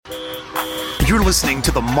You're listening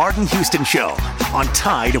to The Martin Houston Show on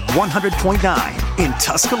Tide 100.9 in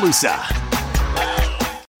Tuscaloosa.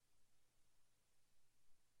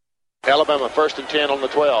 Alabama 1st and 10 on the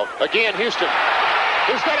 12. Again, Houston.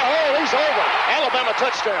 He's got a hole. He's over. Alabama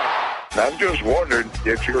touchdown. I'm just wondering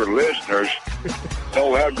if your listeners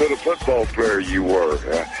know how good a football player you were.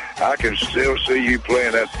 I can still see you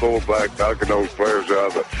playing that fullback, knocking those players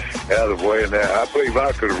out of the way. And I believe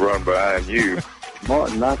I could have run behind you.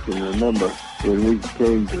 Martin, I can remember when we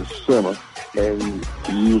came to summer and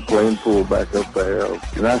you were playing fullback up there,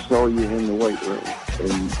 and I saw you in the weight room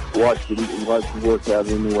and watched you work out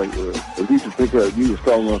in the weight room. If you were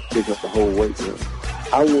strong enough to pick up the whole weight room.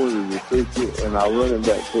 I wanted to fix it, and our running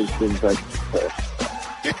back coach didn't take it.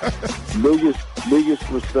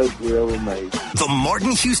 Biggest mistake we ever made. The Martin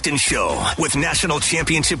Houston Show with national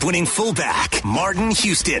championship winning fullback Martin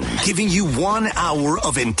Houston, giving you 1 hour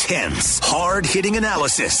of intense, hard-hitting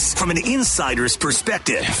analysis from an insider's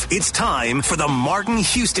perspective. It's time for the Martin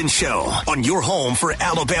Houston Show on your home for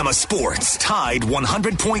Alabama sports, Tide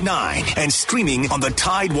 100.9, and streaming on the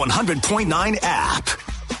Tide 100.9 app.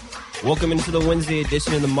 Welcome into the Wednesday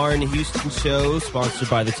edition of the Martin Houston Show, sponsored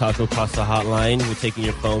by the Taco Casa Hotline. We're taking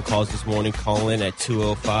your phone calls this morning. Call in at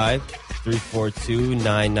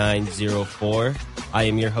 205-342-9904. I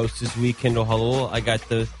am your host this week, Kendall Hullwell. I got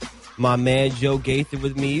my man Joe Gaither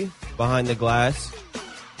with me behind the glass.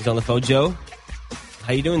 He's on the phone. Joe,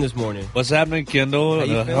 how you doing this morning? What's happening, Kendall?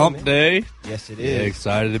 Hump day. Yes, it is. Yeah,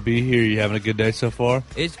 excited to be here. You having a good day so far?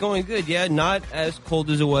 It's going good, yeah. Not as cold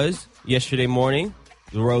as it was yesterday morning.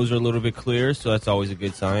 The roads are a little bit clearer, so that's always a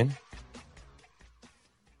good sign.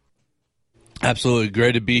 Absolutely.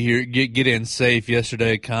 Great to be here. Get in safe.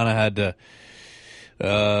 Yesterday, kind of had to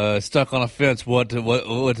stuck on a fence what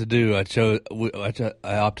to do. I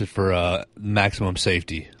opted for maximum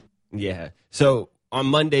safety. Yeah. So on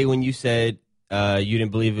Monday, when you said you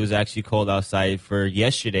didn't believe it was actually cold outside for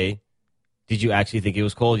yesterday, did you actually think it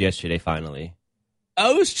was cold yesterday finally?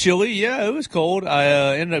 Oh, it was chilly. Yeah, it was cold.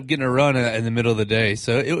 I ended up getting a run in the middle of the day,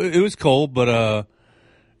 so it was cold, but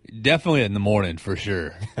definitely in the morning for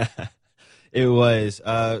sure. It was.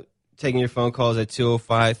 Taking your phone calls at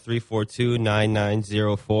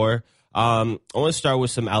 205-342-9904. I want to start with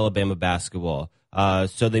some Alabama basketball.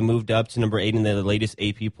 So they moved up to number 8 in the latest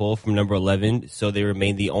AP poll from number 11, so they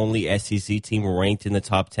remain the only SEC team ranked in the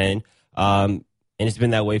top 10. And it's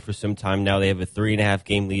been that way for some time now. They have a 3.5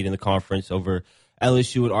 game lead in the conference over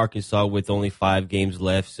LSU and Arkansas with only 5 games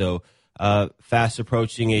left. So fast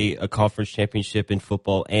approaching a conference championship in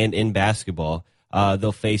football and in basketball.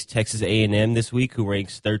 They'll face Texas A&M this week, who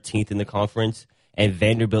ranks 13th in the conference, and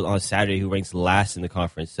Vanderbilt on Saturday, who ranks last in the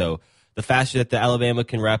conference. So the faster that the Alabama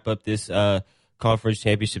can wrap up this conference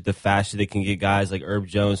championship, the faster they can get guys like Herb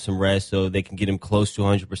Jones some rest so they can get him close to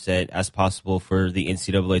 100% as possible for the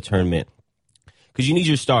NCAA tournament. Because you need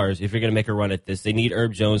your stars if you're going to make a run at this. They need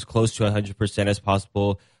Herb Jones close to 100% as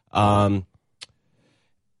possible. And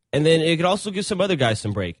then it could also give some other guys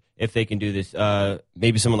some break if they can do this.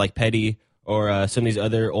 Maybe someone like Petty or some of these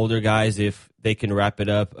other older guys, if they can wrap it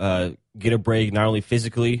up, get a break not only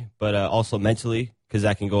physically but also mentally, because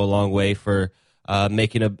that can go a long way for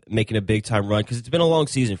making a big-time run. Because it's been a long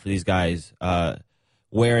season for these guys.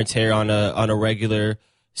 Wear and tear on a regular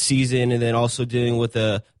season, and then also dealing with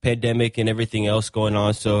a pandemic and everything else going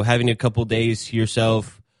on. So having a couple days to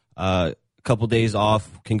yourself, a couple days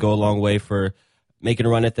off can go a long way for making a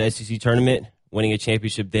run at the SEC tournament, winning a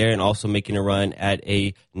championship there, and also making a run at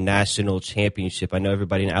a national championship. I know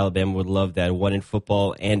everybody in Alabama would love that, one in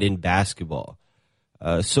football and in basketball.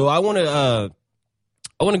 So I want to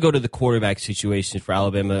go to the quarterback situation for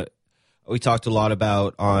Alabama. We talked a lot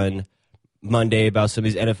about on Monday about some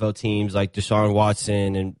of these NFL teams like Deshaun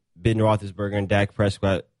Watson and Ben Roethlisberger and Dak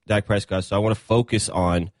Prescott. So I want to focus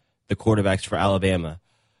on the quarterbacks for Alabama.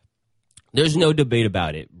 There's no debate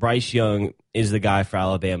about it. Bryce Young is the guy for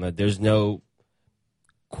Alabama. There's no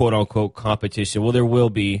quote-unquote competition. Well, there will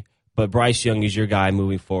be, but Bryce Young is your guy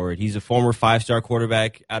moving forward. He's a former 5-star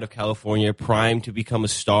quarterback out of California, primed to become a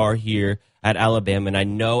star here at Alabama. And I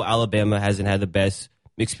know Alabama hasn't had the best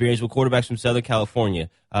experience with quarterbacks from Southern California.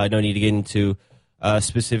 I don't need to get into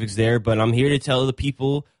specifics there, but I'm here to tell the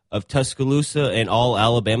people of Tuscaloosa and all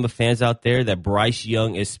Alabama fans out there that Bryce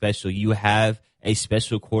Young is special. You have a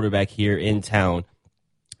special quarterback here in town.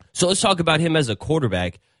 So let's talk about him as a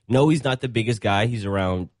quarterback. No, he's not the biggest guy. He's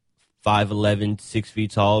around 5'11", 6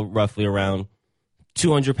 feet tall, roughly around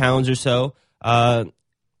 200 pounds or so. And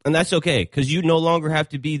that's okay, because you no longer have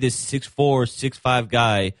to be this 6'4", 6'5"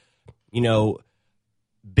 guy,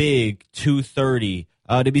 big, 230,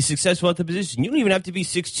 to be successful at the position. You don't even have to be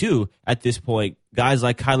 6'2" at this point. Guys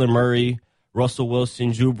like Kyler Murray, Russell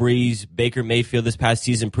Wilson, Drew Brees, Baker Mayfield this past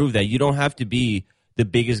season proved that you don't have to be the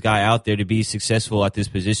biggest guy out there to be successful at this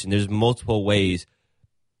position. There's multiple ways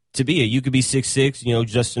to be it. You could be 6'6",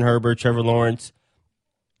 Justin Herbert, Trevor Lawrence.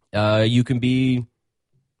 You can be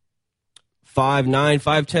 5'9",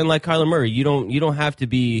 5'10", like Kyler Murray. You don't have to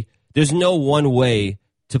be. There's no one way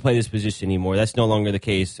to play this position anymore. That's no longer the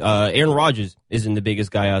case. Aaron Rodgers isn't the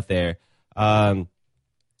biggest guy out there.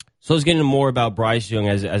 So let's get into more about Bryce Young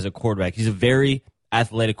as a quarterback. He's a very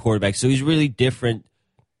athletic quarterback, so he's really different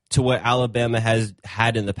to what Alabama has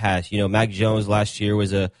had in the past. Mac Jones last year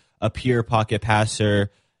was a pure pocket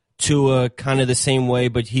passer. Tua kind of the same way,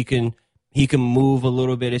 but he can move a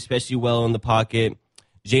little bit, especially well in the pocket.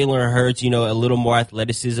 Jalen Hurts, a little more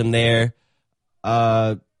athleticism there.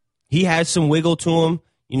 He had some wiggle to him,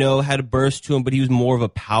 had a burst to him, but he was more of a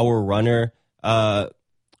power runner.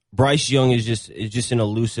 Bryce Young is just an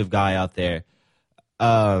elusive guy out there.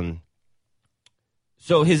 So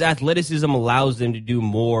his athleticism allows them to do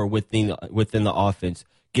more within the offense.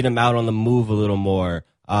 Get him out on the move a little more.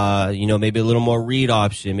 Maybe a little more read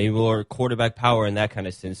option, maybe more quarterback power in that kind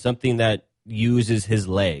of sense. Something that uses his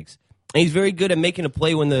legs. And he's very good at making a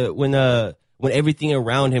play when everything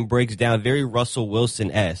around him breaks down. Very Russell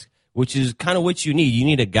Wilson-esque, which is kind of what you need. You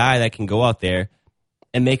need a guy that can go out there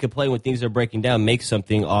and make a play when things are breaking down, make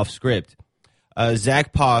something off script.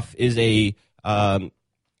 Zach Poff is a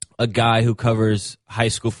guy who covers high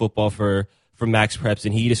school football for Max Preps,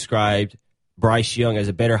 and he described Bryce Young as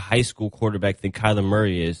a better high school quarterback than Kyler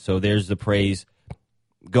Murray is. So there's the praise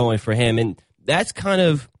going for him, and that's kind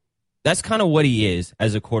of what he is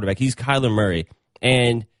as a quarterback. He's Kyler Murray,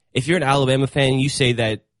 and if you're an Alabama fan, you say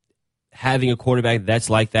that having a quarterback that's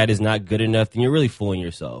like that is not good enough, then you're really fooling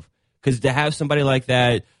yourself. Because to have somebody like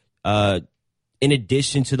that, in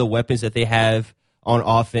addition to the weapons that they have on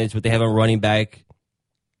offense, what they have on running back,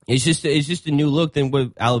 it's just a new look than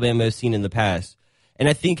what Alabama has seen in the past. And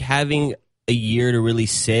I think having a year to really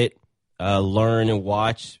sit, learn, and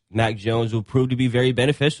watch Mac Jones will prove to be very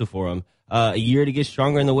beneficial for him. A year to get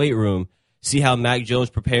stronger in the weight room, see how Mac Jones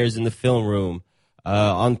prepares in the film room,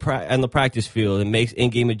 on the practice field, and makes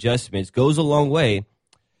in-game adjustments, goes a long way.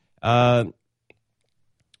 And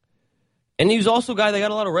he was also a guy that got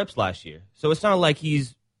a lot of reps last year. So it's not like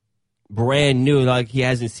he's brand new, like he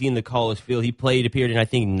hasn't seen the college field. He appeared in, I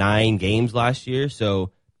think, 9 games last year. So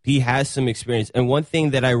he has some experience. And one thing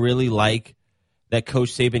that I really like that Coach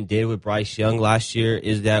Saban did with Bryce Young last year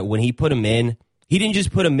is that when he put him in, he didn't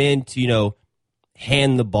just put him in to,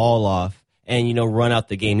 hand the ball off and, run out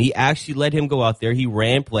the game. He actually let him go out there. He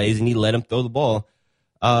ran plays, and he let him throw the ball.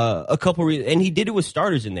 And he did it with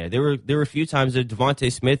starters in there. There were a few times that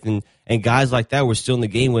Devontae Smith and guys like that were still in the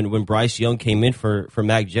game when Bryce Young came in for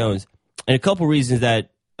Mac Jones. And a couple reasons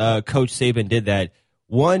that Coach Saban did that.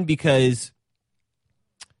 One, because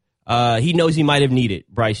he knows he might have needed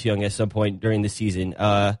Bryce Young at some point during the season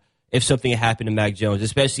if something had happened to Mac Jones,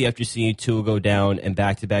 especially after seeing Tua go down in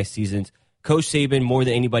back-to-back seasons. Coach Saban, more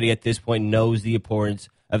than anybody at this point, knows the importance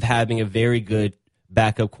of having a very good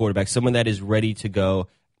backup quarterback, someone that is ready to go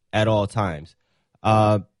at all times.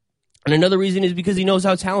 And another reason is because he knows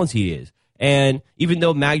how talented he is. And even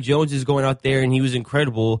though Mac Jones is going out there and he was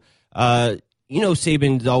incredible,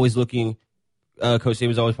 Saban's always looking, Coach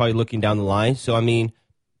Saban's always probably looking down the line. So,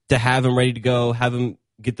 to have him ready to go, have him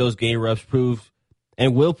get those game reps, prove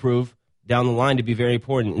down the line to be very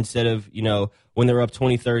important instead of, when they're up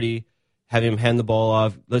 20-30, have him hand the ball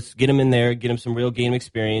off. Let's get him in there, get him some real game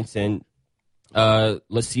experience, and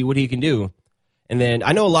let's see what he can do. And then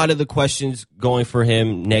I know a lot of the questions going for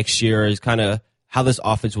him next year is kind of how this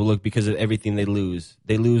offense will look because of everything they lose.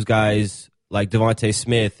 They lose guys like Devontae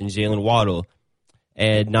Smith and Jalen Waddle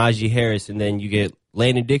and Najee Harris, and then you get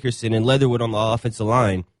Landon Dickerson and Leatherwood on the offensive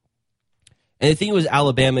line. And the thing with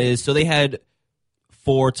Alabama is, so they had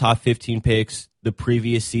 4 top 15 picks the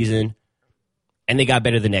previous season, and they got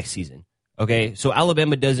better the next season. Okay, so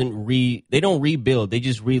Alabama they don't rebuild, they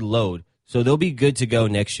just reload. So they'll be good to go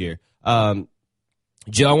next year.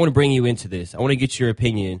 Joe, I want to bring you into this. I want to get your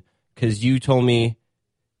opinion because you told me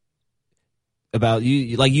about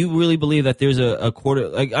you really believe that there's a quarter.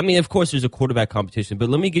 Of course there's a quarterback competition, but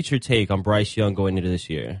let me get your take on Bryce Young going into this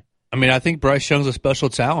year. I think Bryce Young's a special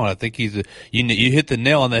talent. I think you hit the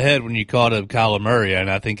nail on the head when you called him Kyler Murray, and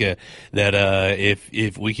I think that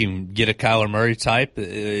if we can get a Kyler Murray type,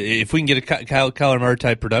 if we can get a Kyler Murray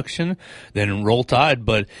type production, then roll tide.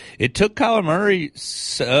 But it took Kyler Murray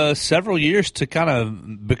several years to kind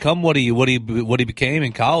of become what he became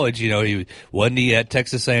in college. He wasn't at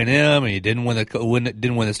Texas A&M, and he didn't win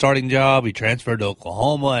the starting job. He transferred to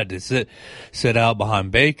Oklahoma, had to sit out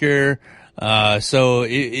behind Baker. So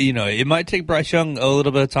it might take Bryce Young a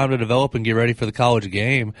little bit of time to develop and get ready for the college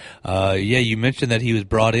game. You mentioned that he was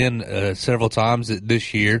brought in several times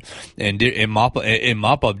this year and did in mop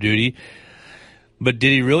up duty. But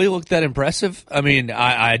did he really look that impressive? I mean,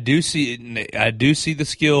 I do see the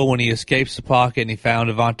skill when he escapes the pocket and he found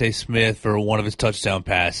Devontae Smith for one of his touchdown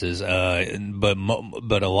passes.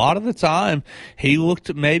 But a lot of the time he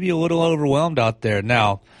looked maybe a little overwhelmed out there.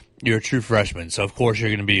 Now, you're a true freshman, so of course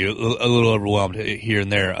you're going to be a little overwhelmed here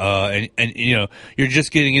and there. And you're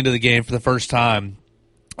just getting into the game for the first time.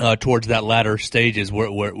 Towards that latter stages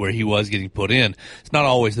where he was getting put in. It's not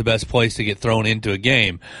always the best place to get thrown into a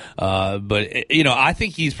game. But I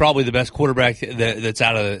think he's probably the best quarterback that's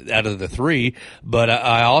out of the three. But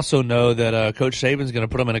I also know that Coach Saban's going to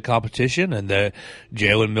put him in a competition, and that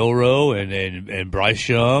Jalen Milroe and Bryce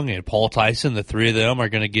Young and Paul Tyson, the three of them, are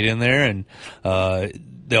going to get in there, and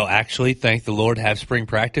they'll actually, thank the Lord, have spring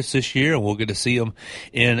practice this year, and we'll get to see them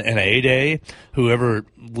in an A-Day. Whoever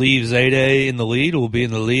leaves A-Day in the lead will be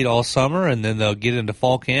in the lead all summer, and then they'll get into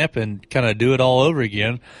fall camp and kind of do it all over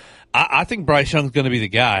again. I think Bryce Young's going to be the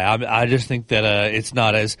guy. I just think that it's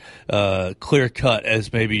not as clear-cut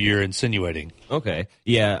as maybe you're insinuating. Okay.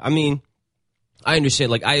 Yeah, I mean, I understand.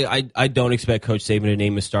 Like, I don't expect Coach Saban to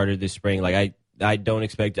name a starter this spring. Like, I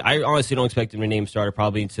honestly don't expect him to name a starter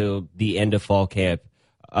probably until the end of fall camp.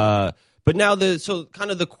 But now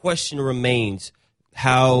the question remains,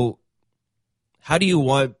 how do you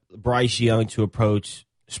want Bryce Young to approach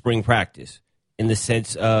spring practice, in the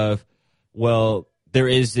sense of, well, there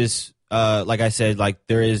is this, like I said, like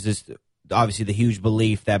there is this, obviously the huge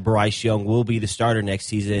belief that Bryce Young will be the starter next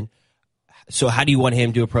season. So how do you want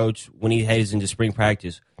him to approach when he heads into spring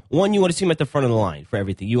practice? One, you want to see him at the front of the line for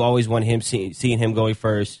everything. You always want him seeing him going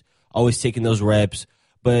first, always taking those reps.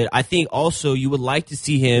 But I think also you would like to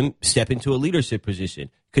see him step into a leadership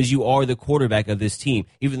position, because you are the quarterback of this team.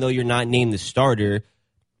 Even though you're not named the starter,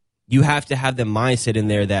 you have to have the mindset in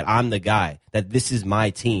there that I'm the guy, that this is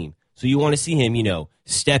my team. So you want to see him,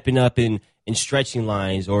 stepping up in stretching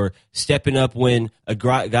lines, or stepping up when a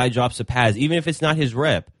guy drops a pass, even if it's not his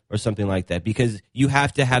rep or something like that, because you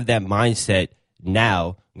have to have that mindset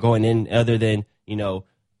now going in, other than,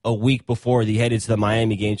 a week before he headed to the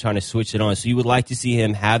Miami game trying to switch it on. So you would like to see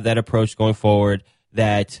him have that approach going forward,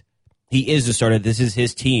 that he is the starter, this is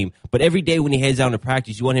his team. But every day when he heads out to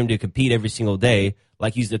practice, you want him to compete every single day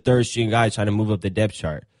like he's the third string guy trying to move up the depth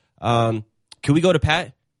chart. Can we go to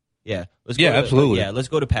Pat? Yeah. Absolutely. Let's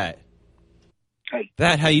go to Pat. Hey.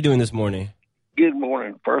 Pat, how you doing this morning? Good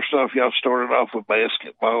morning. First off, y'all started off with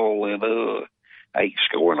basketball and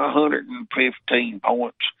scoring 115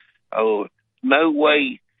 points. No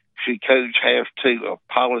way should Coach have to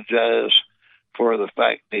apologize for the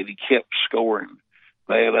fact that he kept scoring.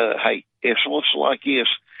 That it's looks like this.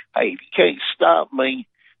 Hey, if you can't stop me,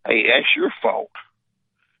 hey, that's your fault.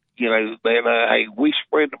 We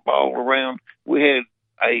spread the ball around. We had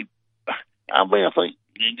I think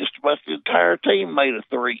just about the entire team made a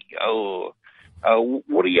three.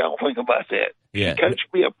 What do y'all think about that? Yeah. Should Coach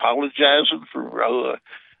be apologizing for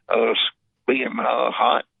being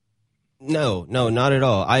hot? No, not at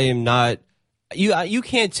all. I am not. You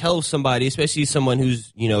can't tell somebody, especially someone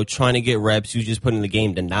who's trying to get reps, who's just put in the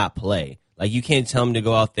game, to not play. Like, you can't tell them to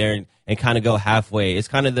go out there and kind of go halfway. It's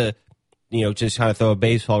kind of the just kind of throw a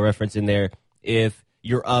baseball reference in there. If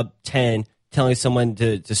you're up 10, telling someone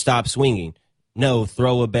to stop swinging, no,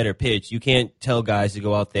 throw a better pitch. You can't tell guys to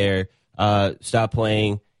go out there, stop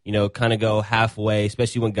playing. Kind of go halfway,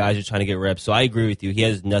 especially when guys are trying to get reps. So I agree with you. He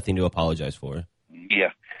has nothing to apologize for.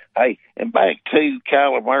 Yeah. Hey, and back to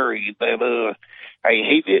Kyler Murray, that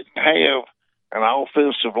he didn't have an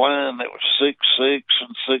offensive line that was 6'6"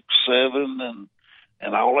 and 6'7"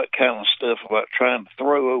 and all that kind of stuff about trying to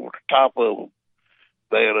throw over the top of them.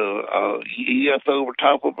 That you got to throw over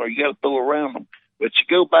top of them, or you got to throw around them. But you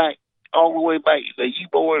go back all the way back. You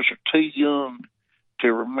boys are too young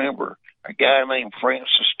to remember a guy named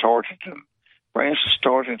Francis Tarkenton. Francis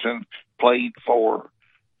Tarkenton played for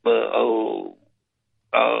the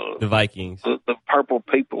Vikings, the Purple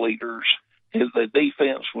People Eaters. The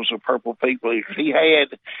defense was the Purple People Eaters. He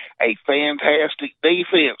had a fantastic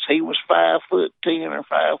defense. He was 5'10" or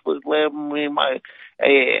 5'11".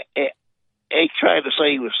 He tried to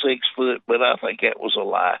say he was 6 foot, but I think that was a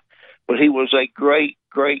lie. But he was a great,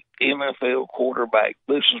 great NFL quarterback.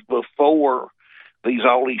 This is before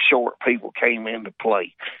all these short people came into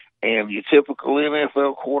play. And your typical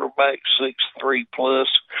NFL quarterback, 6'3" plus,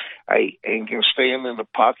 and can stand in the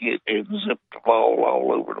pocket and zip the ball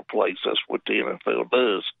all over the place. That's what the NFL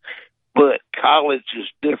does. But college is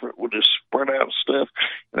different with this spread out stuff,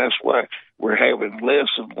 and that's why we're having less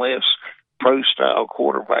and less pro-style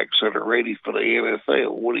quarterbacks that are ready for the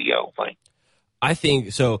NFL. What do y'all think? I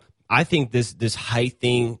think so. I think this height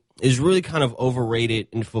thing is really kind of overrated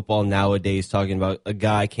in football nowadays, talking about a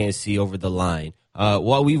guy can't see over the line.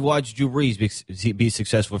 While we've watched Drew Brees be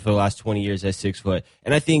successful for the last 20 years at 6 foot.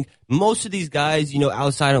 And I think most of these guys,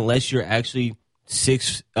 outside, unless you're actually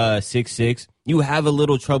 6'6", you have a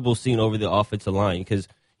little trouble seeing over the offensive line because,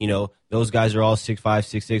 those guys are all 6'5",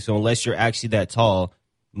 6'6". So unless you're actually that tall,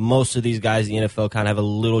 most of these guys in the NFL kind of have a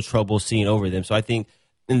little trouble seeing over them. So I think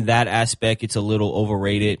in that aspect, it's a little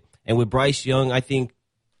overrated. And with Bryce Young, I think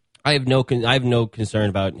I have no concern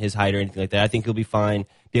about his height or anything like that. I think he'll be fine,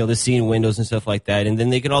 be able to see in windows and stuff like that. And then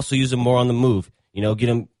they can also use him more on the move, get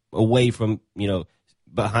him away from,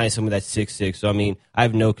 behind some of that 6'6". So, I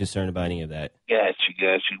have no concern about any of that. Gotcha.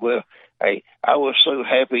 Well, hey, I was so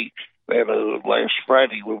happy that last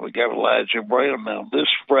Friday when we got Elijah Brown. Now, this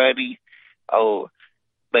Friday,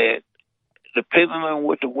 that depending on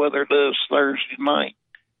what the weather does Thursday night,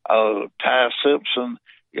 Ty Simpson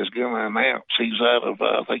is going to announce he's out of,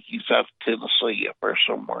 I think he's out of Tennessee up there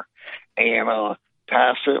somewhere. And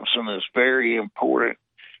Ty Simpson is very important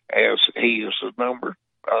as he is the number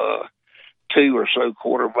 2 or so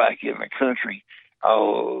quarterback in the country.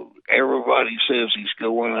 Everybody says he's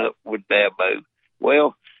going up with Dabo.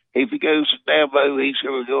 Well, if he goes to Dabo, he's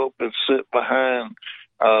going to go up and sit behind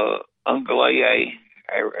Ungoleye.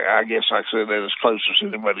 I guess I said that as close as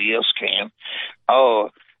anybody else can.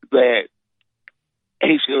 That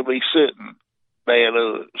he's going to be sitting.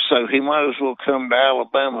 So he might as well come to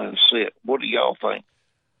Alabama and sit. What do y'all think?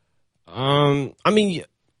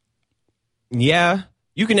 Yeah,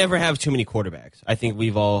 you can never have too many quarterbacks. I think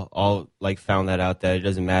we've all found that out, that it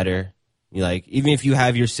doesn't matter. Even if you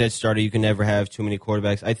have your set starter, you can never have too many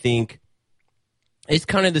quarterbacks. I think it's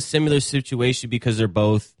kind of the similar situation because they're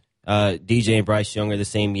both DJ and Bryce Young are the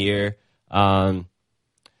same year.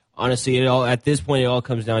 Honestly, at this point, it all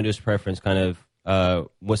comes down to his preference, kind of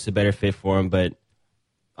what's the better fit for him. But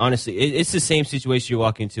honestly, it's the same situation you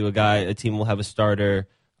walk into. A team will have a starter.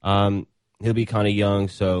 He'll be kind of young,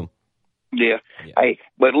 so. Yeah. Hey,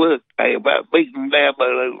 but look, about beating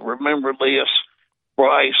Dabo, remember this,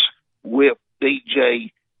 Bryce whipped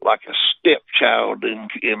DJ like a stepchild in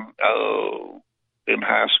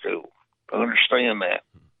high school. Understand that.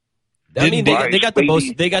 They got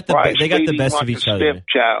the best of each other.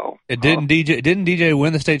 Stepchild. Didn't DJ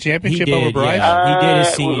win the state championship over Bryce? Yeah. He did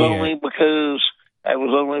his senior year. It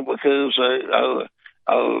was only because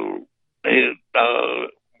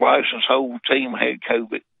Bryce's whole team had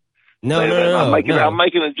COVID. No. I'm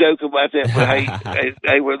making a joke about that, but hey,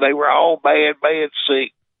 they were all bad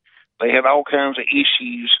sick. They had all kinds of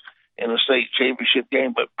issues in the state championship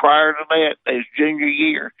game. But prior to that, his junior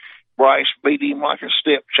year, Bryce beat him like a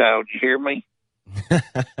stepchild. You hear me?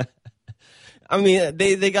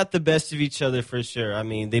 They got the best of each other for sure.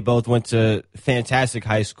 They both went to fantastic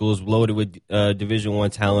high schools, loaded with Division I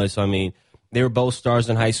talent. So, they were both stars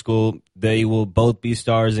in high school. They will both be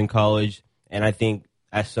stars in college. And I think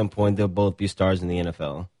at some point they'll both be stars in the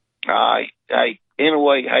NFL.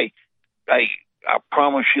 Anyway, I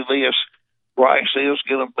promise you this, Bryce is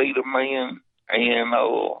going to beat a man, and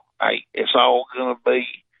it's all going to be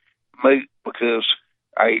moot because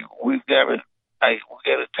we've got a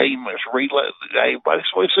team that's reloading. Everybody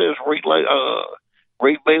says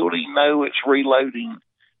rebuilding. No, it's reloading.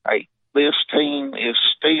 This team is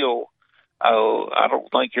still. I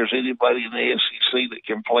don't think there's anybody in the SEC that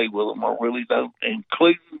can play with them. I really don't,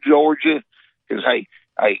 including Georgia, because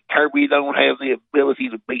Kirby don't have the ability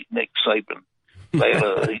to beat Nick Saban.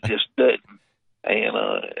 He just doesn't, and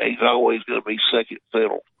he's always going to be second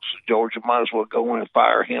fiddle. So Georgia might as well go in and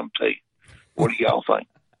fire him too. What do y'all think?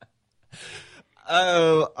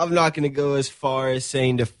 I'm not going to go as far as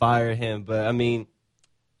saying to fire him, but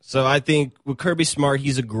so I think with Kirby Smart,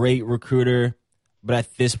 he's a great recruiter. But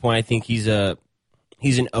at this point, I think he's an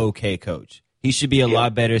okay coach. He should be a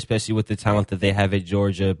lot better, especially with the talent that they have at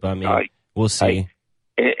Georgia. But we'll see.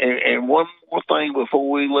 And one more thing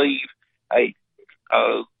before we leave,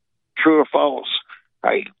 true or false?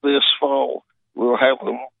 This fall we'll have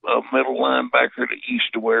a middle linebacker that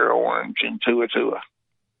used to wear orange in Toa.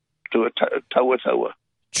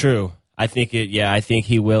 True. I think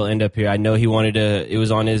he will end up here. I know he wanted to. It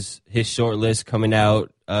was on his short list coming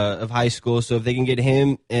out of high school. So if they can get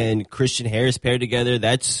him and Christian Harris paired together,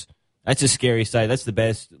 that's a scary sight. That's the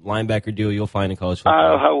best linebacker duo you'll find in college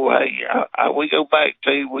football. We go back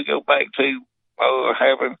to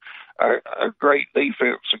having a great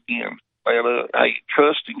defense again. And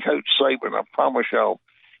trusting Coach Saban, I promise y'all.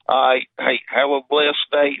 Have a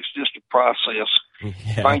blessed day. It's just a process.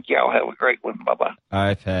 Yeah. Thank y'all. Have a great one. Bye-bye. All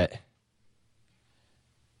right, Pat.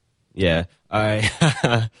 Yeah. All right.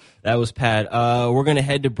 That was Pat. We're going to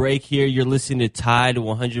head to break here. You're listening to Tide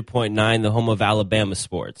 100.9, the home of Alabama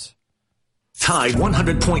sports. Tide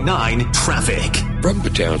 100.9 traffic. From the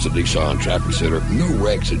Townsend Nissan Traffic Center, no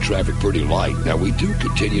wrecks and traffic pretty light. Now, we do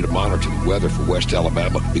continue to monitor the weather for West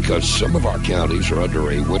Alabama because some of our counties are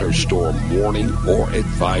under a winter storm warning or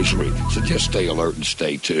advisory. So just stay alert and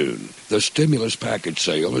stay tuned. The stimulus package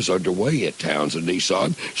sale is underway at Townsend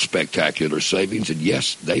Nissan. Spectacular savings, and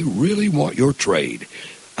yes, they really want your trade.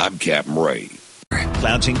 I'm Captain Ray.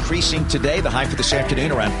 Clouds increasing today, the high for this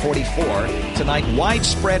afternoon around 44. Tonight,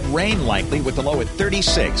 widespread rain likely with the low at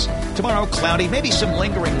 36. Tomorrow, cloudy, maybe some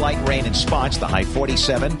lingering light rain in spots, the high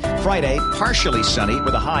 47. Friday, partially sunny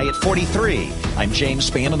with a high at 43. I'm James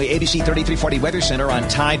Spann on the ABC 3340 Weather Center on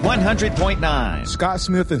Tide 100.9. Scott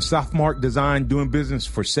Smith and Softmark Design, doing business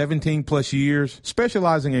for 17 plus years,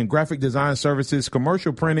 specializing in graphic design services,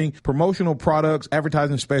 commercial printing, promotional products,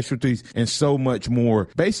 advertising specialties, and so much more.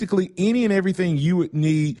 Basically, any and everything you would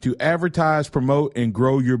need to advertise, promote, and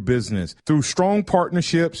grow your business. Through strong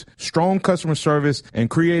partnerships, strong customer service, and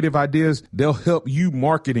creative ideas, they'll help you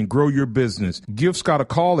market and grow your business. Give Scott a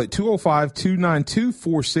call at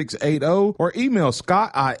 205-292-4680 or email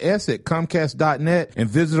scottis@comcast.net and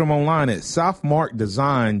visit them online at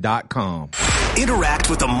southmarkdesign.com. Interact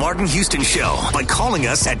with the Martin Houston Show by calling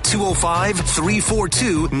us at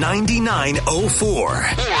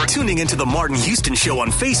 205-342-9904 or tuning into the Martin Houston Show on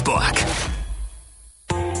Facebook.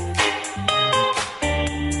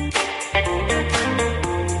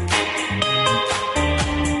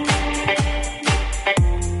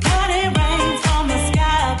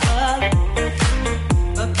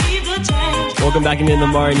 Welcome back into the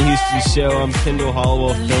Martin Houston Show. I'm Kendall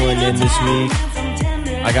Hollowell filling in this week.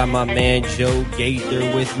 I got my man Joe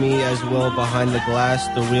Gaither with me as well behind the glass,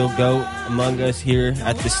 the real GOAT among us here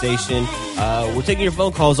at the station. We're taking your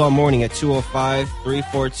phone calls all morning at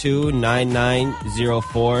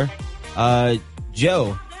 205-342-9904.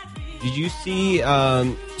 Joe, did you see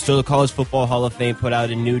so the College Football Hall of Fame put out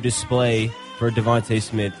a new display for DeVonta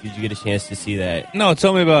Smith? Did you get a chance to see that? No,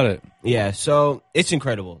 tell me about it. Yeah, so it's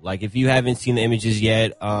incredible. Like, if you haven't seen the images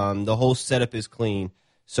yet, the whole setup is clean.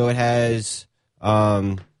 So it has,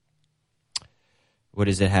 what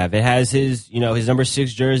does it have? It has his, his number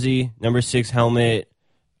 6 jersey, number 6 helmet,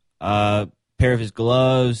 pair of his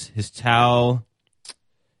gloves, his towel,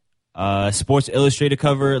 Sports Illustrated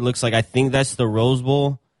cover. It looks like, I think that's the Rose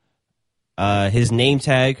Bowl. His name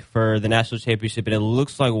tag for the national championship, and it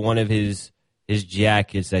looks like one of his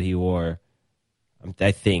jackets that he wore.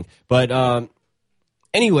 I think, but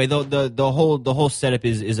anyway, the whole setup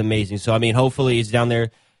is amazing. So I mean, hopefully it's down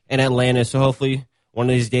there in Atlanta. So hopefully one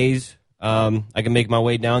of these days, I can make my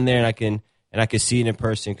way down there and I can see it in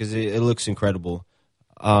person because it looks incredible.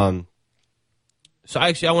 So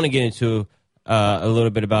I want to get into a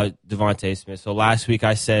little bit about DeVonta Smith. So last week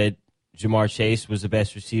I said Ja'Marr Chase was the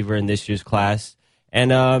best receiver in this year's class,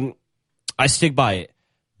 and I stick by it.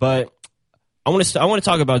 But I want to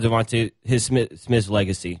talk about DeVonta Smith's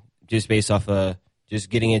legacy, just based off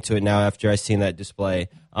just getting into it now after I seen that display.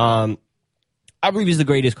 I believe he's the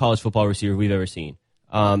greatest college football receiver we've ever seen,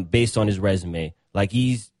 based on his resume. Like,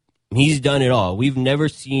 he's done it all. We've never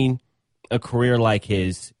seen a career like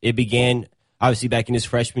his. It began obviously back in his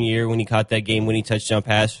freshman year when he caught that game-winning touchdown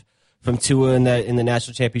pass from Tua in the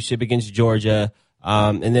national championship against Georgia,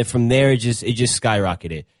 and then from there it just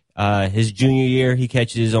skyrocketed. His junior year, he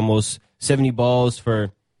catches almost 70 balls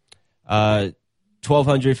for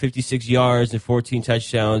 1,256 yards and 14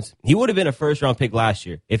 touchdowns. He would have been a first-round pick last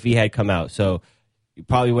year if he had come out. So you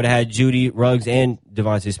probably would have had Judy, Ruggs, and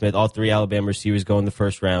DeVonta Smith, all 3 Alabama receivers, go in the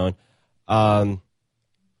first round. And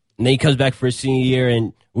then he comes back for his senior year,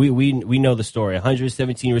 and we know the story.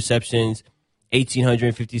 117 receptions,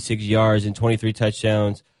 1,856 yards, and 23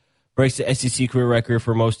 touchdowns. Breaks the SEC career record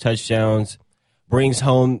for most touchdowns. Brings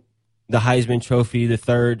home the Heisman Trophy, the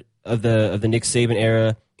third of the Nick Saban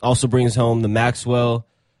era. Also brings home the Maxwell,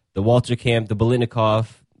 the Walter Camp, the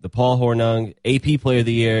Biletnikoff, the Paul Hornung, AP Player of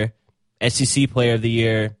the Year, SEC Player of the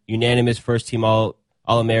Year, unanimous first-team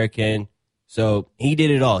All-American. So he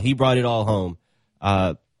did it all. He brought it all home.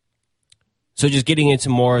 So just getting into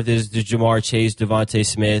more of this, the Ja'Marr Chase, DeVonta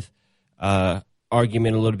Smith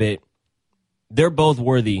argument a little bit. They're both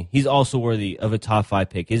worthy. He's also worthy of a top 5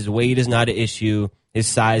 pick. His weight is not an issue. His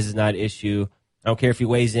size is not an issue. I don't care if he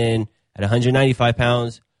weighs in at 195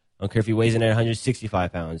 pounds. I don't care if he weighs in at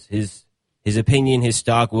 165 pounds. His opinion, his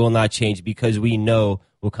stock will not change because we know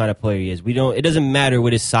what kind of player he is. It doesn't matter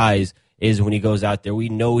what his size is when he goes out there. We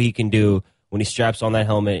know what he can do when he straps on that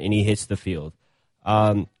helmet and he hits the field.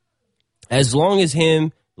 As long as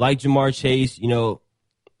him, like Ja'Marr Chase,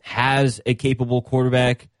 has a capable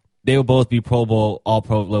quarterback, they will both be Pro Bowl,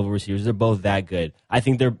 all-pro level receivers. They're both that good. I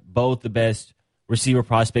think they're both the best receiver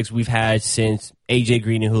prospects we've had since A.J.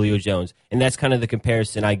 Green and Julio Jones. And that's kind of the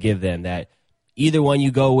comparison I give them, that either one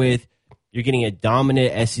you go with, you're getting a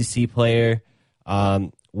dominant SEC player,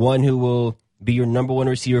 one who will be your number one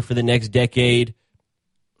receiver for the next decade.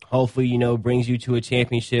 Hopefully, brings you to a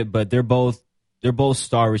championship. But they're both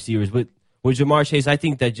star receivers. With Ja'Marr Chase, I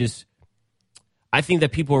think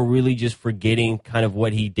that people are really just forgetting kind of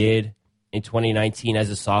what he did in 2019 as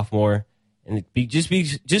a sophomore, and just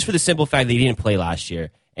for the simple fact that he didn't play last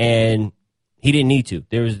year, and he didn't need to.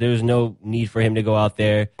 There was no need for him to go out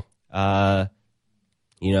there.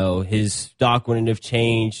 His stock wouldn't have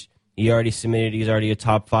changed. He already submitted. He's already a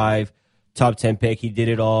top 5, top 10 pick. He did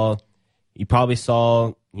it all. You probably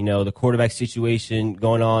saw, the quarterback situation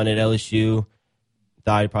going on at LSU.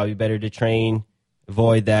 Thought it'd probably be better to train,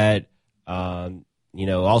 avoid that.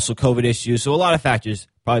 Also COVID issues. So a lot of factors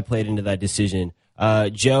probably played into that decision.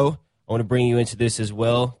 Joe, I want to bring you into this as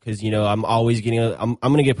well because, I'm always I'm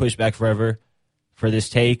going to get pushback forever for this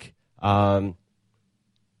take. So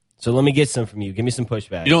let me get some from you. Give me some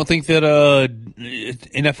pushback. You don't think that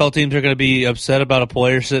NFL teams are going to be upset about a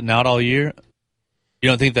player sitting out all year? You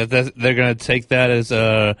don't think that they're going to take that as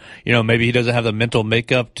maybe he doesn't have the mental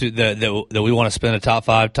makeup that we want to spend a top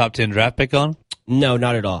 5, top 10 draft pick on? No,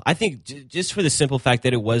 not at all. I think just for the simple fact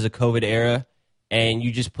that it was a COVID era and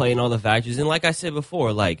you just play in all the factors. And like I said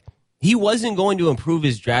before, he wasn't going to improve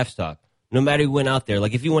his draft stock no matter who went out there.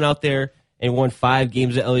 If he went out there and won 5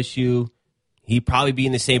 games at LSU, he'd probably be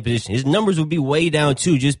in the same position. His numbers would be way down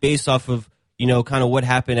too, just based off of, kind of what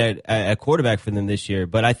happened at quarterback for them this year.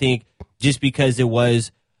 But I think just because it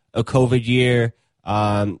was a COVID year,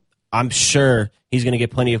 I'm sure he's going to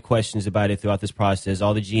get plenty of questions about it throughout this process.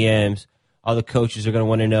 All the GMs, all the coaches are going to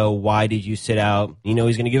want to know, why did you sit out? He's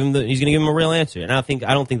going to give him a real answer. And I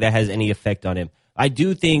don't think that has any effect on him. I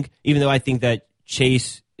do think, even though I think that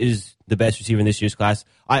Chase is the best receiver in this year's class,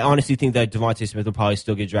 I honestly think that Devontae Smith will probably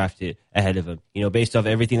still get drafted ahead of him. Based off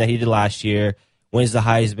everything that he did last year, wins the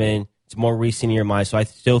Heisman, it's more recent year mine. So I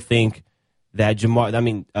still think that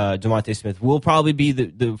Devontae Smith will probably be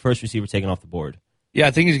the first receiver taken off the board. Yeah,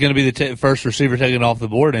 I think he's going to be the first receiver taken off the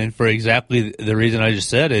board, and for exactly the reason I just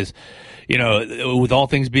said is, with all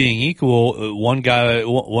things being equal, one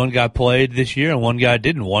guy played this year and one guy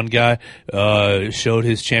didn't. One guy showed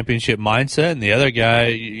his championship mindset, and the other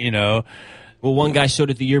guy, Well, one guy showed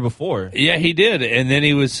it the year before. Yeah, he did, and then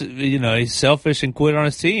he was, he's selfish and quit on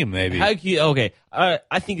his team. Maybe. I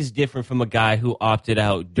think it's different from a guy who opted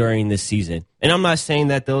out during the season, and I'm not saying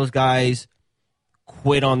that those guys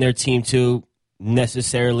quit on their team too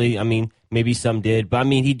necessarily. I mean, maybe some did, but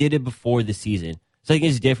he did it before the season. So I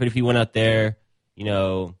think it's different if he went out there,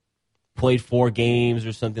 played 4 games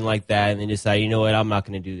or something like that, and then decided, I'm not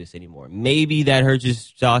going to do this anymore. Maybe that hurts his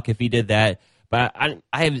stock if he did that, but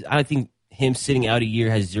I think him sitting out a year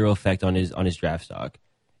has zero effect on his draft stock.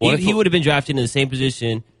 He would have been drafted in the same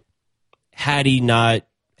position had he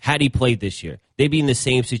played this year. They'd be in the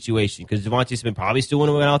same situation because Devontae Smith probably still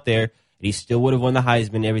wouldn't have went out there, and he still would have won the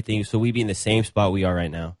Heisman and everything. So we'd be in the same spot we are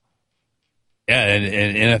right now. Yeah,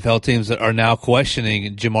 and NFL teams that are now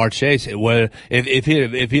questioning Ja'Marr Chase.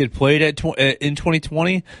 If he had played in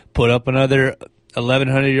 2020, put up another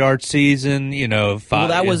 1,100-yard season,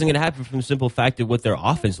 that wasn't going to happen from the simple fact of what their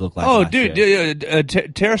offense looked like.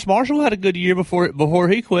 Terrace Marshall had a good year before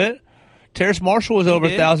he quit. Terrace Marshall was over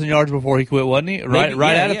 1,000 yards before he quit, wasn't he? Right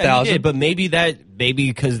at 1,000. But maybe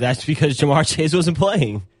because Ja'Marr Chase wasn't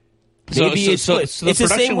playing. So the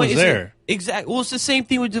production was there. Exactly. Well, it's the same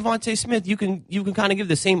thing with Devontae Smith. You can kind of give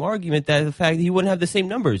the same argument that the fact that he wouldn't have the same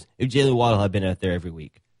numbers if Jalen Waddle had been out there every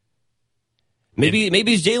week. Maybe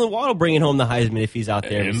it's Jalen Waddle bringing home the Heisman if he's out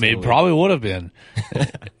there. It probably would have been.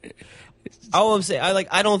 All I'm saying,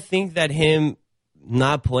 I don't think that him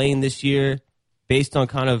not playing this year, based on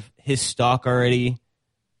kind of his stock already,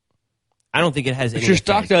 I don't think it has any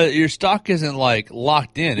effect. Your stock isn't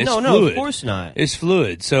locked in. It's fluid. No, of course not. It's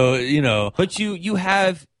fluid. So But you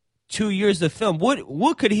have 2 years of film.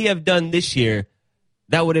 What could he have done this year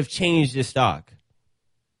that would have changed his stock?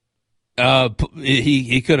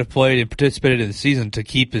 He could have played and participated in the season to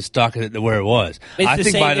keep his stock where it was. I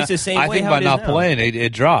think by not playing,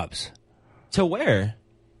 it drops. To where?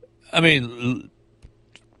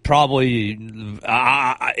 Probably,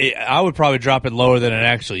 I would probably drop it lower than it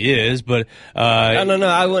actually is, but no.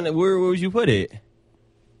 I wouldn't. Where would you put it?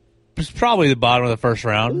 It's probably the bottom of the first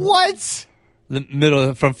round. What? The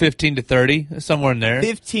middle, from 15 to 30, somewhere in there.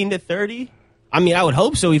 15 to 30. I would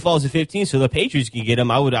hope so. He falls to 15, so the Patriots can get him.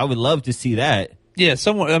 I would love to see that. Yeah,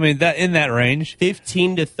 somewhere. I mean, that in that range,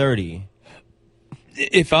 15 to 30.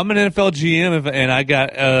 If I'm an NFL GM and I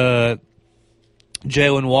got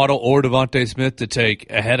Jalen Waddle or Devontae Smith to take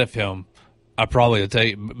ahead of him, I probably would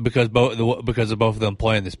take because of both of them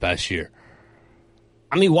playing this past year.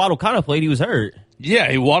 I mean, Waddle kind of played. He was hurt.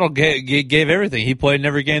 Yeah, Waddle gave everything. He played in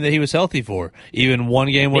every game that he was healthy for, even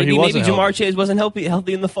one game where he wasn't Maybe Jamar healthy. Chase wasn't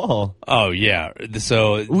healthy in the fall. Oh, yeah.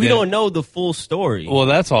 So we don't know the full story. Well,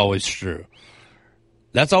 that's always true.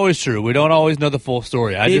 That's always true. We don't always know the full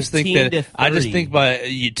story. I just think by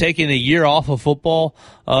you taking a year off of football,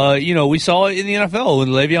 we saw it in the NFL when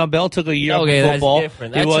Le'Veon Bell took a year off of football. That's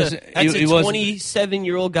different. That's a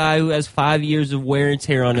 27-year-old guy who has 5 years of wear and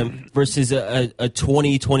tear on him versus a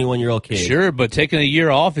 20, 21-year-old kid. Sure, but taking a year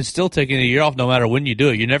off is still taking a year off no matter when you do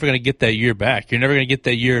it. You're never going to get that year back. You're never going to get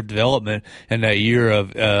that year of development and that year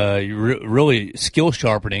of really skill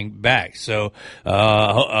sharpening back. So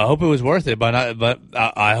I hope it was worth it, but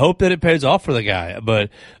I hope that it pays off for the guy. But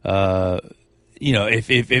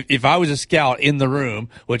if I was a scout in the room,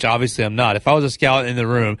 which obviously I'm not, if I was a scout in the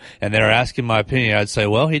room and they're asking my opinion, I'd say,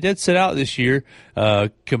 well, he did sit out this year,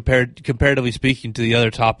 comparatively speaking to the other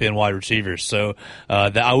top end wide receivers. So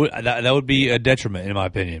that would be a detriment in my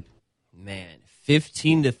opinion. Man,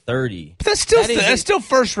 15 to 30. But that's still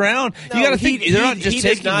first round. No, you got to think they're not just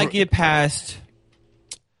taking. Does not get past,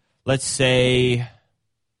 let's say,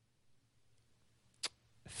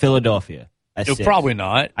 Philadelphia. Probably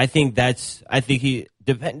not. I think he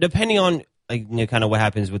depending on kind of what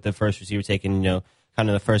happens with the first receiver taking kind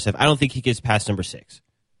of the first half. I don't think he gets past number 6.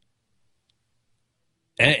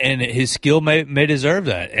 And his skill may deserve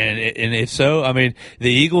that. And if so, I mean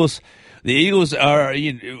the Eagles are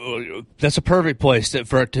that's a perfect place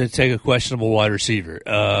to take a questionable wide receiver.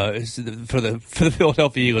 For the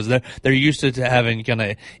Philadelphia Eagles, they're used to having kind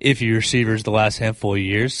of iffy receivers the last handful of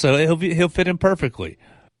years, so he'll fit in perfectly.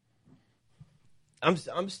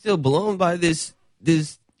 I'm still blown by this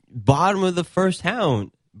bottom of the first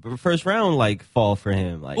round fall for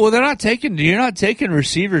him. Well, you're not taking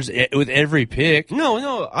receivers with every pick.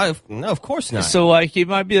 No, of course not. So it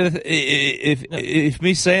might be if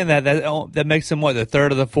me saying that makes him the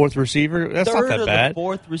third or the fourth receiver. That's not that bad. The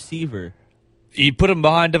fourth receiver. You put him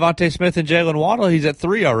behind Devontae Smith and Jalen Waddle, he's at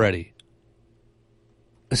 3 already.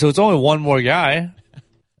 So it's only one more guy.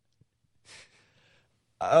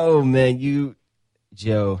 Oh man,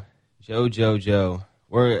 Joe.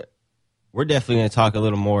 We're definitely going to talk a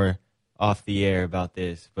little more off the air about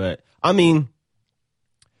this. But, I mean,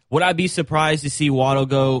 would I be surprised to see Waddle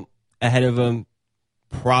go ahead of him?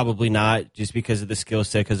 Probably not, just because of the skill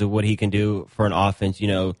set, because of what he can do for an offense.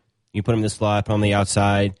 You put him in the slot, put him on the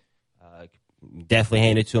outside, definitely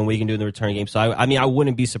hand it to him what he can do in the return game. So, I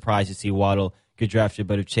wouldn't be surprised to see Waddle get drafted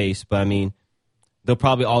but of Chase. But, they'll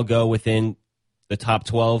probably all go within the top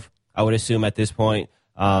 12, I would assume, at this point.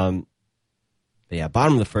 But yeah,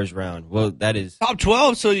 bottom of the first round. Well, that is top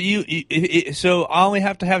 12. So so I only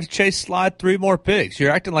have to have Chase slide 3 more picks.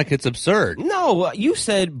 You're acting like it's absurd. No, you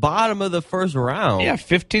said bottom of the first round. Yeah,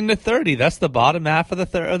 15 to 30. That's the bottom half of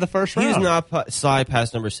the first round. He's not slide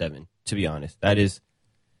past number 7. To be honest, that's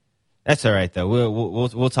all right though.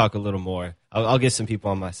 We'll talk a little more. I'll get some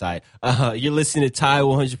people on my side. You're listening to Tide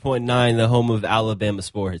 100.9, the home of Alabama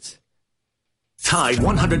sports. Tide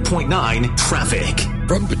 100.9 traffic.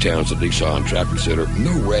 From the Townsend Nissan Traffic Center,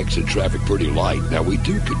 no wrecks and traffic pretty light. Now, we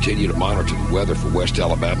do continue to monitor the weather for West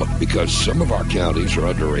Alabama because some of our counties are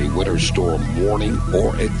under a winter storm warning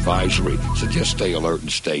or advisory. So just stay alert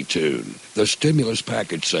and stay tuned. The stimulus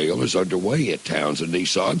package sale is underway at Townsend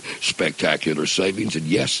Nissan. Spectacular savings, and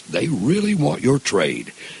yes, they really want your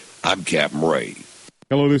trade. I'm Captain Ray.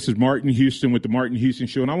 Hello, this is Martin Houston with the Martin Houston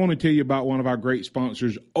Show, and I want to tell you about one of our great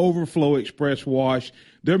sponsors, Overflow Express Wash.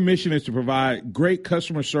 Their mission is to provide great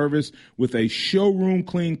customer service with a showroom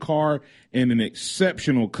clean car and an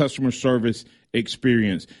exceptional customer service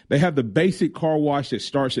experience. They have the basic car wash that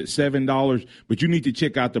starts at $7, but you need to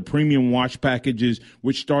check out the premium wash packages,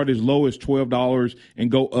 which start as low as $12 and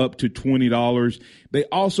go up to $20. They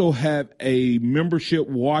also have a membership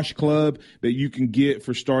wash club that you can get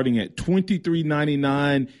for starting at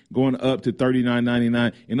 $23.99, going up to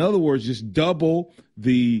 $39.99. In other words, just double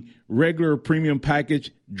the regular premium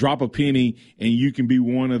package, drop a penny, and you can be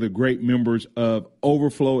one of the great members of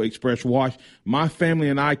Overflow Express Wash. My family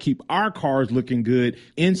and I keep our cars looking good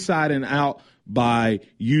inside and out by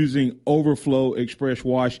using Overflow Express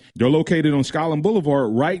Wash. They're located on Skyland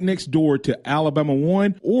Boulevard right next door to Alabama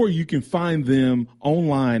One, or you can find them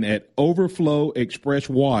online at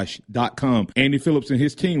overflowexpresswash.com. Andy Phillips and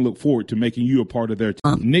his team look forward to making you a part of their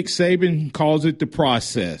team. Nick Saban calls it the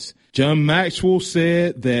process. John Maxwell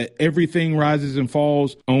said that everything rises and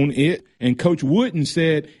falls on it. And Coach Wooden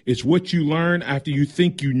said it's what you learn after you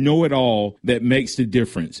think you know it all that makes the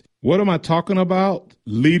difference. What am I talking about?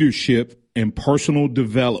 Leadership and personal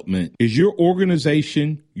development. Is your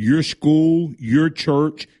organization, your school, your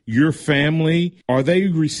church, your family, are they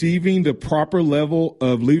receiving the proper level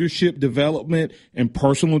of leadership development and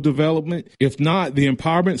personal development? If not, the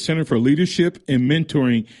Empowerment Center for Leadership and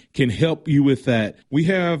Mentoring can help you with that. We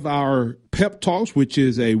have our Pep Talks, which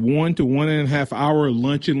is a 1 to 1.5 hour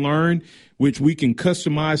lunch and learn, which we can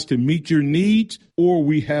customize to meet your needs, or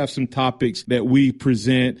we have some topics that we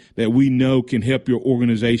present that we know can help your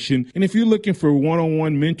organization. And if you're looking for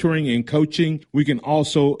one-on-one mentoring and coaching, we can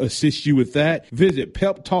also assist you with that. Visit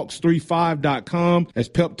peptalks35.com. That's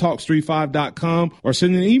peptalks35.com, or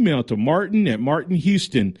send an email to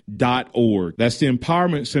martin@martinhouston.org. That's the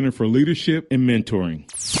Empowerment Center for Leadership and Mentoring.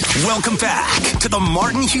 Welcome back to the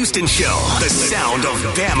Martin Houston Show, the sound of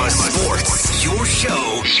Bama sports. Your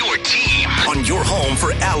show, your team, on your home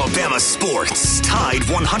for Alabama sports. Tide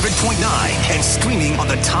 100.9 and streaming on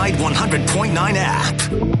the Tide 100.9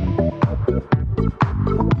 app.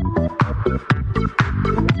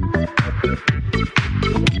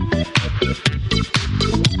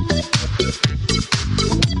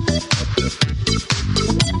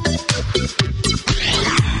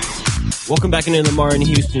 Welcome back into the Martin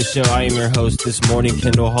Houston Show. I am your host this morning,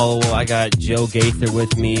 Kendall Hollowell. I got Joe Gaither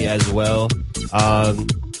with me as well.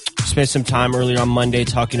 Spent some time earlier on Monday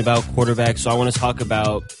talking about quarterbacks, so I want to talk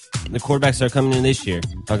about the quarterbacks that are coming in this year.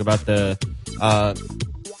 Talk about the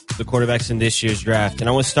quarterbacks in this year's draft, and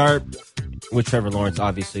I want to start with Trevor Lawrence.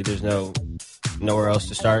 Obviously, there's nowhere else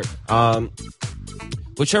to start.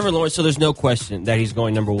 With Trevor Lawrence, so there's no question that he's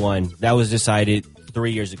going number one. That was decided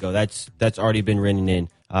 3 years ago. That's already been written in.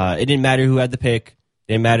 It didn't matter who had the pick.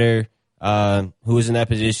 It didn't matter who was in that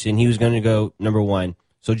position. He was going to go number one.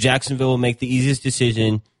 So Jacksonville will make the easiest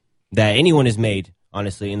decision that anyone has made,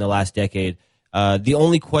 honestly, in the last decade. The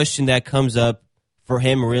only question that comes up for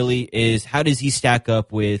him really is how does he stack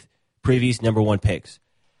up with previous number one picks?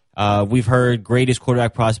 We've heard greatest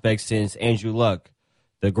quarterback prospects since Andrew Luck,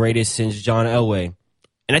 the greatest since John Elway.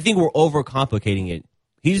 And I think we're overcomplicating it.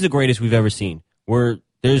 He's the greatest we've ever seen.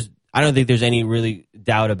 I don't think there's any really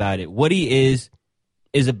doubt about it. What he is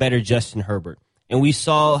a better Justin Herbert. And we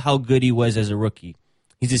saw how good he was as a rookie.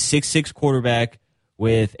 He's a 6'6" quarterback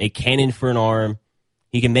with a cannon for an arm.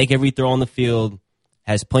 He can make every throw on the field,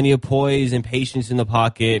 has plenty of poise and patience in the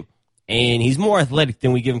pocket, and he's more athletic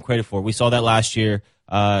than we give him credit for. We saw that last year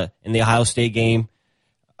in the Ohio State game.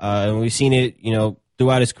 And we've seen it,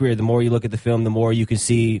 throughout his career. The more you look at the film, the more you can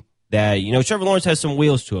see that, Trevor Lawrence has some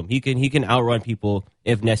wheels to him. He can outrun people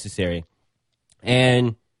if necessary.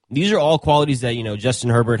 And these are all qualities that, Justin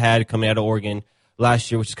Herbert had coming out of Oregon last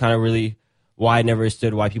year, which is kind of really why I never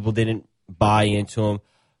understood why people didn't buy into him.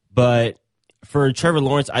 But for Trevor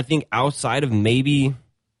Lawrence, I think outside of maybe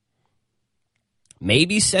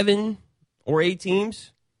 7 or 8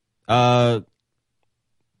 teams, they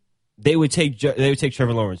would take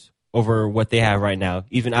Trevor Lawrence over what they have right now,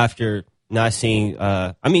 even after not seeing,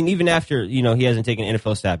 even after, he hasn't taken an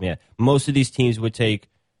NFL snap yet. Most of these teams would take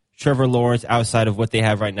Trevor Lawrence outside of what they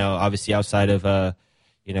have right now, obviously outside of,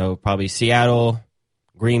 probably Seattle,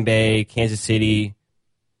 Green Bay, Kansas City,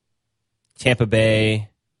 Tampa Bay.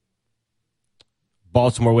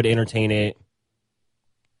 Baltimore would entertain it.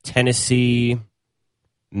 Tennessee,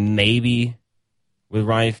 maybe, with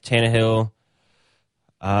Ryan Tannehill.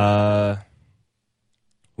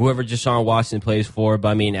 Whoever Deshaun Watson plays for.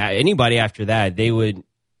 But, anybody after that, they would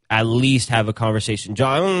at least have a conversation.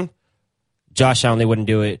 Josh Allen, they wouldn't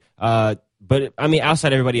do it. But,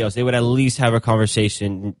 outside everybody else, they would at least have a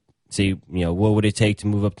conversation, see, what would it take to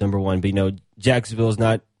move up to number one. But, Jacksonville's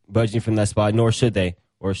not budging from that spot, nor should they.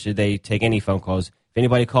 Or should they take any phone calls? If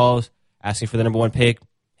anybody calls asking for the number one pick,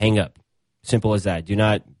 hang up. Simple as that. Do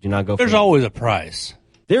not go for it. There's always a price.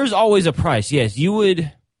 There's always a price, yes. You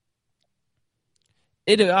would...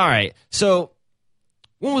 All right. So,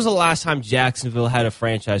 when was the last time Jacksonville had a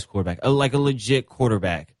franchise quarterback, like a legit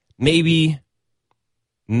quarterback? Maybe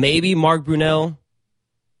Mark Brunell.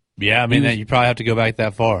 Yeah, you probably have to go back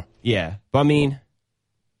that far. Yeah, but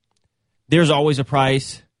there's always a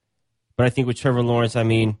price. But I think with Trevor Lawrence,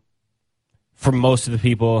 for most of the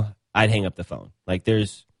people, I'd hang up the phone.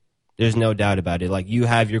 There's no doubt about it. You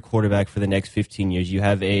have your quarterback for the next 15 years. You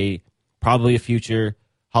have a probably a future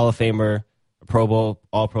Hall of Famer, a Pro Bowl,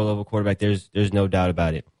 all-pro level quarterback. There's no doubt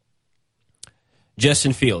about it.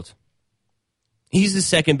 Justin Fields. He's the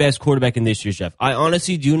second best quarterback in this year's draft. I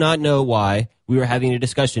honestly do not know why we were having a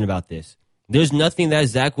discussion about this. There's nothing that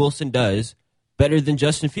Zach Wilson does better than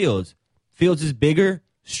Justin Fields. Fields is bigger,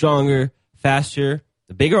 stronger, faster,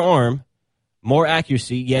 a bigger arm, more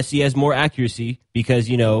accuracy. Yes, he has more accuracy because,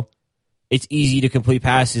 it's easy to complete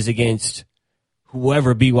passes against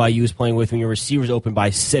whoever BYU is playing with when your receiver's open by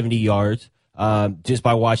 70 yards. Just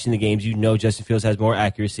by watching the games, Justin Fields has more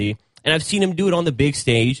accuracy. And I've seen him do it on the big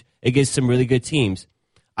stage against some really good teams.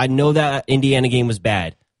 I know that Indiana game was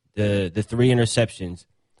bad, the 3 interceptions.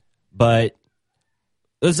 But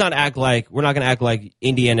let's not act like, we're not going to act like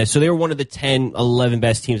Indiana. So they were one of the 10, 11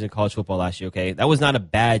 best teams in college football last year, okay? That was not a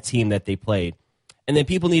bad team that they played. And then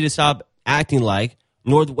people need to stop acting like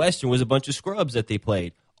Northwestern was a bunch of scrubs that they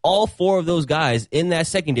played. All 4 of those guys in that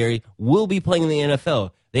secondary will be playing in the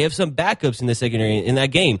NFL. They have some backups in the secondary in that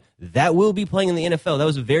game that will be playing in the NFL. That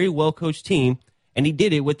was a very well-coached team, and he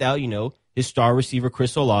did it without, his star receiver,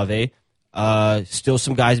 Chris Olave. Still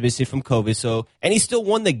some guys missing from COVID. And he still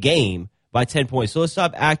won the game by 10 points. So let's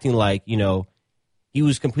stop acting like, he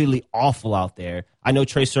was completely awful out there. I know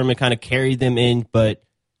Trey Sermon kind of carried them in, but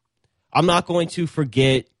I'm not going to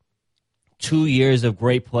forget 2 years of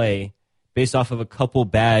great play based off of a couple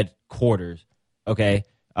bad quarters, okay?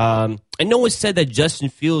 And no one said that Justin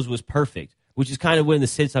Fields was perfect, which is kind of in the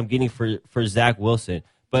sense I'm getting for Zach Wilson.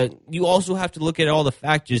 But you also have to look at all the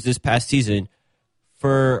factors this past season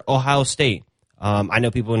for Ohio State. I know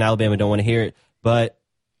people in Alabama don't want to hear it, but,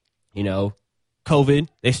 COVID,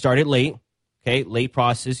 they started late, okay, late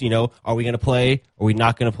process. Are we going to play? Are we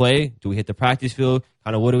not going to play? Do we hit the practice field?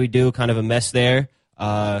 Kind of what do we do? Kind of a mess there.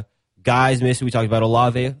 Guys missing. We talked about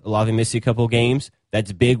Olave. Olave missed a couple games.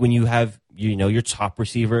 That's big when you have, your top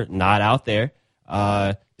receiver not out there.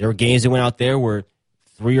 There were games that went out there where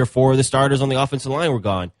 3 or 4 of the starters on the offensive line were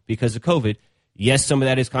gone because of COVID. Yes, some of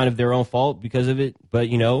that is kind of their own fault because of it, but,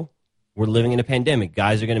 we're living in a pandemic.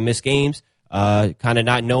 Guys are going to miss games, kind of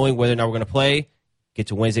not knowing whether or not we're going to play. Get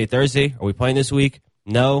to Wednesday, Thursday. Are we playing this week?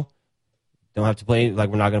 No. Don't have to play. We're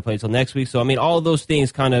not going to play until next week. So, all of those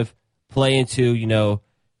things kind of play into,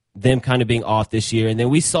 them kind of being off this year. And then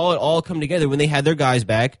we saw it all come together when they had their guys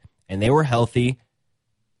back and they were healthy.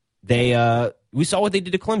 We saw what they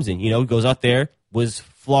did to Clemson. He goes out there, was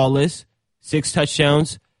flawless, 6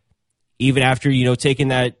 touchdowns. Even after, taking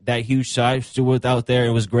that huge shot, still was out there.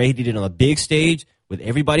 It was great. He did it on a big stage with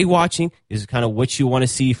everybody watching. This is kind of what you want to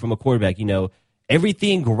see from a quarterback.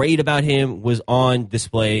 Everything great about him was on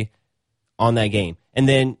display on that game. And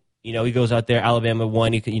then, he goes out there, Alabama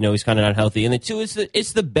 1, he's kind of not healthy. And then 2,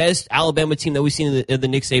 it's the best Alabama team that we've seen in the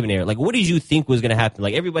Nick Saban era. What did you think was going to happen?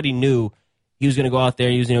 Everybody knew he was going to go out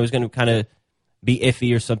there. He was going to kind of be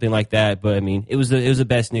iffy or something like that. But, it was the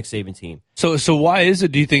best Nick Saban team. So why is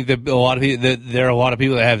it, do you think, that there are a lot of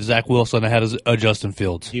people that have Zach Wilson ahead of Justin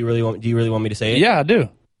Fields? Do you really want me to say it? Yeah, I do.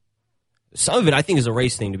 Some of it, I think, is a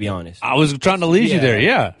race thing, to be honest. I was trying to lead you there,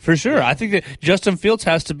 yeah, for sure. I think that Justin Fields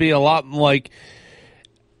has to be a lot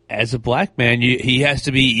as a black man, he has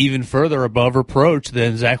to be even further above reproach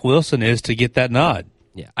than Zach Wilson is to get that nod.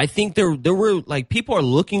 Yeah, I think there were, people are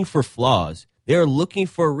looking for flaws. They're looking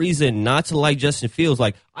for a reason not to like Justin Fields.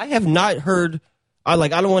 I have not heard, I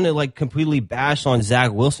don't want to, completely bash on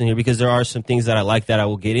Zach Wilson here because there are some things that I like that I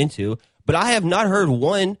will get into, but I have not heard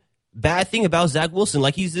one bad thing about Zach Wilson.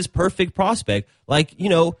 He's this perfect prospect. I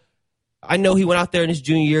know he went out there in his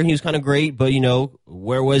junior year and he was kind of great, but,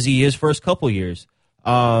 where was he his first couple years?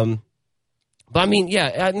 But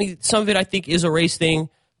some of it I think is a race thing.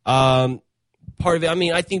 Part of it,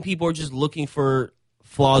 I think people are just looking for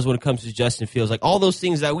flaws when it comes to Justin Fields. All those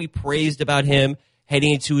things that we praised about him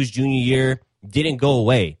heading into his junior year didn't go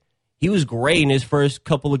away. He was great in his first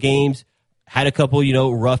couple of games, had a couple,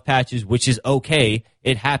 rough patches, which is okay.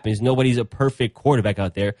 It happens. Nobody's a perfect quarterback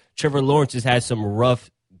out there. Trevor Lawrence has had some rough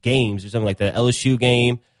games or something like that. LSU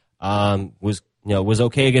game was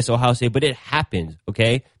okay against Ohio State, but it happens,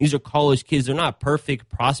 okay? These are college kids. They're not perfect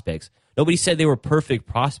prospects. Nobody said they were perfect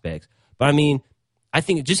prospects. But, I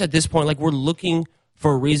think just at this point, we're looking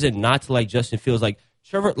for a reason not to like Justin Fields.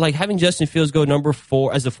 Trevor, having Justin Fields go number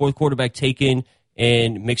 4 as the 4th quarterback taken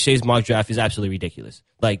in McShay's mock draft is absolutely ridiculous.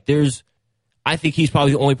 I think he's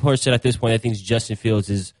probably the only person at this point that thinks Justin Fields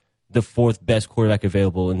is the 4th best quarterback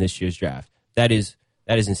available in this year's draft. That is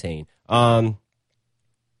insane. Go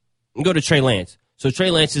to Trey Lance. So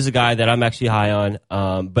Trey Lance is a guy that I'm actually high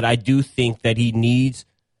on, but I do think that he needs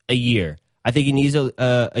a year. I think he needs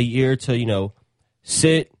a year to,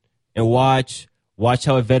 sit and watch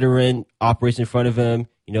how a veteran operates in front of him,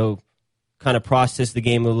 kind of process the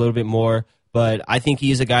game a little bit more. But I think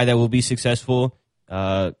he's a guy that will be successful.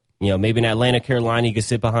 Maybe in Atlanta, Carolina, he could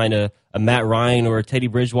sit behind a Matt Ryan or a Teddy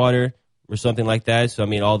Bridgewater or something like that. So, I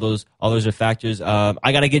mean, all those are factors.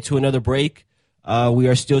 I got to get to another break. We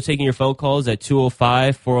are still taking your phone calls at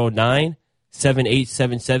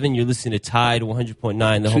 205-409-7877. You're listening to Tide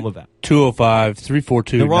 100.9, the home of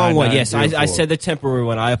 205-342-9904. The wrong one, yes. I said the temporary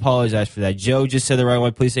one. I apologize for that. Joe just said the right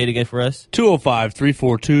one. Please say it again for us.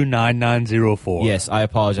 205-342-9904. Yes, I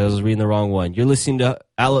apologize. I was reading the wrong one. You're listening to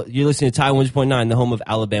Tide 100.9, the home of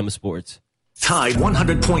Alabama sports. Tide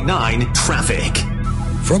 100.9 traffic.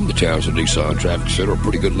 From the Townsend Nissan Traffic Center, a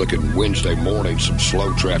pretty good-looking Wednesday morning. Some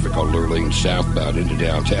slow traffic on Lurleen southbound into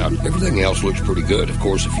downtown. Everything else looks pretty good. Of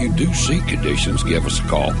course, if you do see conditions, give us a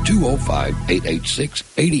call.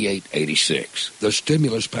 205-886-8886. The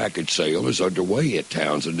stimulus package sale is underway at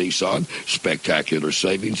Townsend Nissan. Spectacular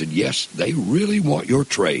savings, and yes, they really want your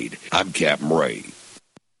trade. I'm Captain Ray.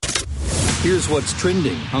 Here's what's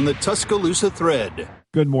trending on the Tuscaloosa thread.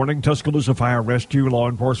 Good morning. Tuscaloosa Fire Rescue, law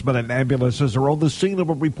enforcement, and ambulances are on the scene of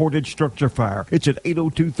a reported structure fire. It's at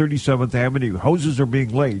 802 37th Avenue. Hoses are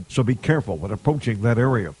being laid, so be careful when approaching that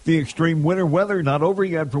area. The extreme winter weather not over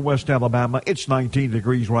yet for West Alabama. It's 19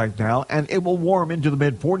 degrees right now, and it will warm into the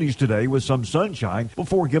mid-40s today with some sunshine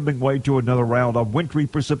before giving way to another round of wintry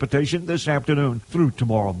precipitation this afternoon through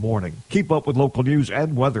tomorrow morning. Keep up with local news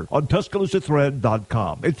and weather on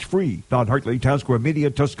TuscaloosaThread.com. It's free. Don Hartley, Town Square Media,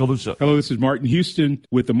 Tuscaloosa. Hello, this is Martin Houston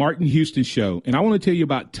with the Martin Houston Show, and I want to tell you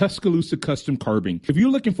about Tuscaloosa Custom Curbing. If you're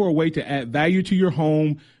looking for a way to add value to your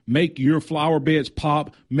home, make your flower beds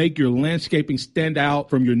pop, make your landscaping stand out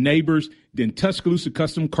from your neighbors, then Tuscaloosa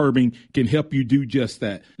Custom Curbing can help you do just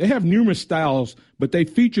that. They have numerous styles, but they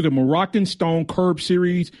feature the Moroccan Stone Curb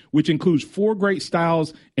Series, which includes 4 great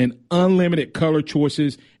styles and unlimited color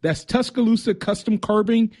choices. That's Tuscaloosa Custom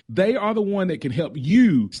Curbing. They are the one that can help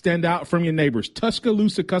you stand out from your neighbors.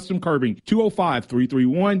 Tuscaloosa Custom Curbing,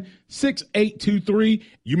 205-331-6823.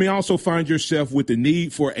 You may also find yourself with the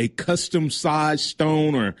need for a custom size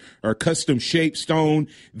stone or custom shaped stone.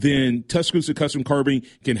 Then Tuscaloosa Custom Curbing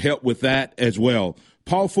can help with that as well.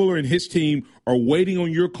 Paul Fuller and his team are waiting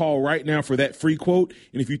on your call right now for that free quote.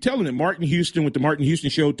 And if you tell them that Martin Houston with the Martin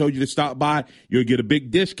Houston Show told you to stop by, you'll get a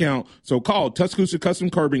big discount. So call Tuscaloosa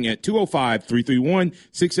Custom Curbing at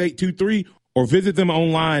 205-331-6823 or visit them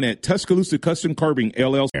online at Tuscaloosa Custom Curbing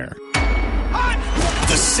LLC.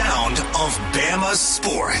 The sound of Bama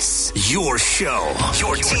sports. Your show,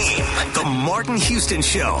 your team. The Martin Houston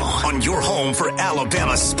Show on your home for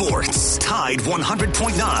Alabama sports. Tide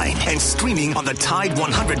 100.9 and streaming on the Tide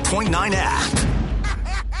 100.9 app.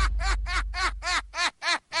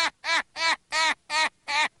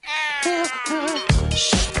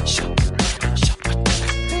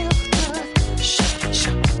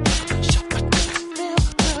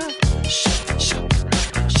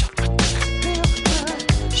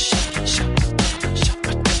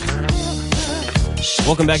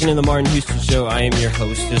 Welcome back into the Martin Houston Show. I am your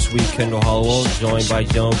host this week, Kendall Hollowell, joined by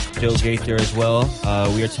Joe Gaither as well.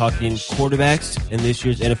 We are talking quarterbacks in this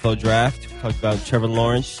year's NFL Draft. We talked about Trevor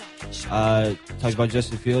Lawrence. Talked about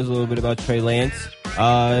Justin Fields, a little bit about Trey Lance.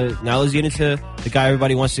 Now let's get into the guy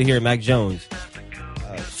everybody wants to hear, Mac Jones.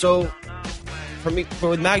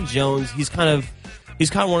 With Mac Jones, he's kind of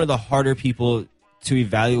one of the harder people to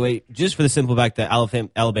evaluate, just for the simple fact that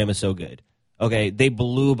Alabama's so good. Okay, they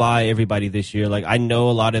blew by everybody this year. Like, I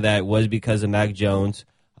know a lot of that was because of Mac Jones,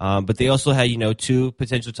 but they also had, 2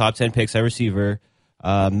 potential top 10 picks at receiver.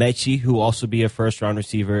 Mechie, who will also be a first-round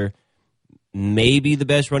receiver, maybe the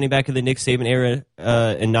best running back of the Nick Saban era,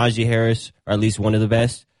 and Najee Harris, or at least one of the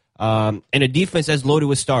best. And a defense that's loaded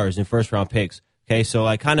with stars and first-round picks. Okay,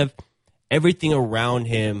 so kind of everything around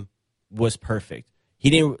him was perfect.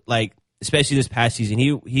 He didn't, especially this past season,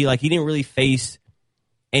 he didn't really face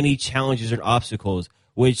any challenges or obstacles,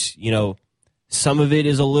 which, some of it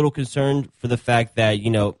is a little concerned for the fact that,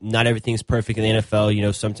 not everything's perfect in the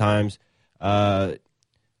NFL. Sometimes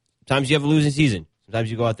you have a losing season. Sometimes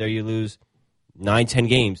you go out there, you lose 9-10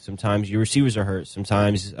 games. Sometimes your receivers are hurt.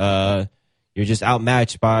 Sometimes you're just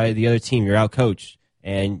outmatched by the other team. You're outcoached.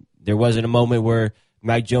 And there wasn't a moment where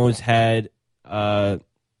Mac Jones had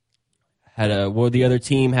the other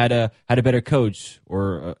team had a better coach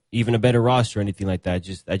or even a better roster or anything like that.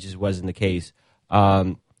 That just wasn't the case.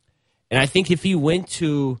 And I think if he went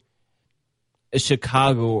to a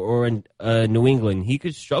Chicago or New England, he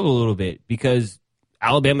could struggle a little bit because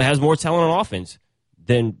Alabama has more talent on offense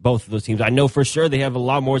than both of those teams. I know for sure they have a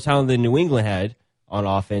lot more talent than New England had on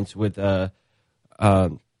offense with kind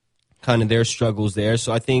of their struggles there.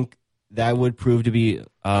 So I think that would prove to be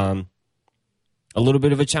a little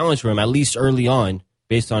bit of a challenge for him, at least early on,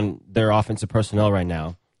 based on their offensive personnel right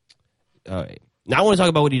now. Now I want to talk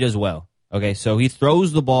about what he does well. Okay, so he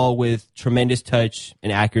throws the ball with tremendous touch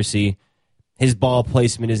and accuracy. His ball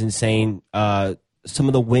placement is insane. Some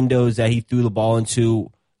of the windows that he threw the ball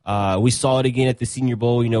into, we saw it again at the Senior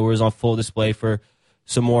Bowl, where it was on full display for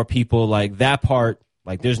some more people. Like, that part,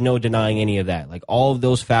 like, there's no denying any of that. Like, all of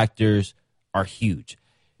those factors are huge.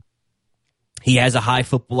 He has a high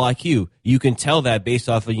football IQ. You can tell that based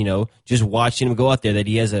off of, just watching him go out there, that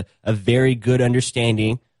he has a very good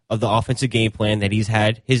understanding of the offensive game plan, that he's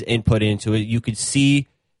had his input into it. You could see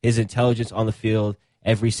his intelligence on the field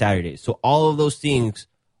every Saturday. So all of those things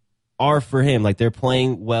are for him. Like, they're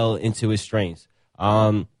playing well into his strengths.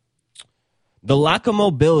 The lack of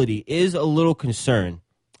mobility is a little concern.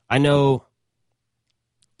 I know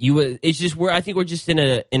it's just I think we're just in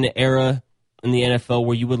an era in the NFL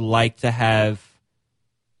where you would like to have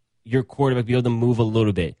your quarterback be able to move a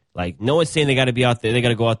little bit. Like, no one's saying they got to be out there. They got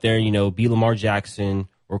to go out there and, be Lamar Jackson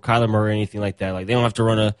or Kyler Murray or anything like that. Like, they don't have to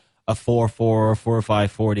run a 4.4 or 4.5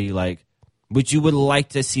 40. Like, but you would like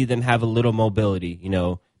to see them have a little mobility,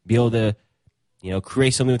 be able to,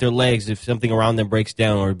 create something with their legs if something around them breaks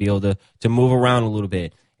down, or be able to move around a little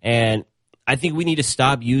bit. And I think we need to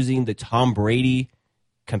stop using the Tom Brady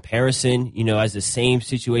comparison, as the same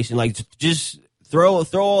situation. Like, just throw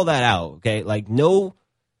all that out, okay? Like, no,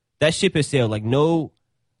 that ship has sailed. Like,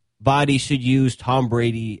 nobody should use Tom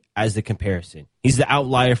Brady as the comparison. He's the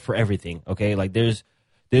outlier for everything, okay? Like, there's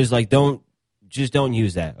like, don't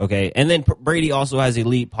use that, okay? And then Brady also has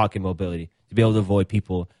elite pocket mobility to be able to avoid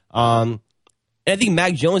people. And I think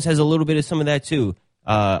Mac Jones has a little bit of some of that too.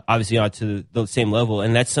 Obviously not to the same level,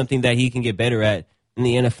 and that's something that he can get better at in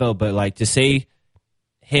the NFL. But, like, to say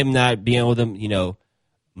him not being able to,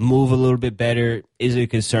 move a little bit better is a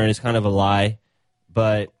concern. It's kind of a lie.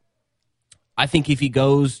 But I think if he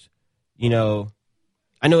goes, I know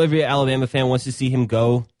every Alabama fan wants to see him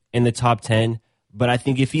go in the top 10, but I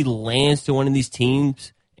think if he lands to one of these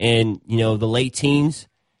teams in, the late teens,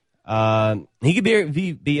 he could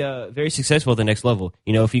be very successful at the next level.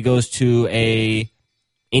 If he goes to a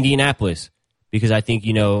Indianapolis, because I think,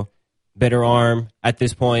 better arm at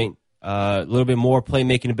this point, a little bit more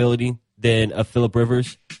playmaking ability than a Phillip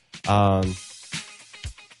Rivers.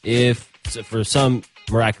 If for some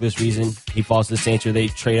miraculous reason he falls to the Saints or they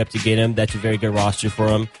trade up to get him, that's a very good roster for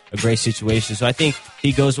him, a great situation. So I think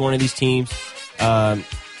he goes to one of these teams,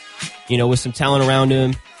 with some talent around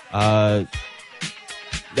him, that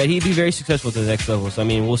he'd be very successful to the next level. So, I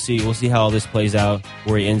mean, we'll see. We'll see how all this plays out,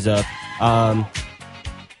 where he ends up.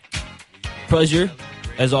 Pleasure,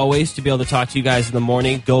 as always, to be able to talk to you guys in the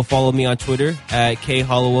morning. Go follow me on Twitter at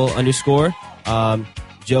 @KHollowell_.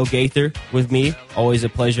 Joe Gaither with me. Always a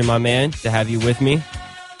pleasure, my man, to have you with me.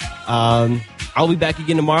 I'll be back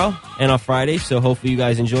again tomorrow and on Friday, so hopefully you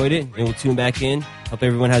guys enjoyed it, and we'll tune back in. Hope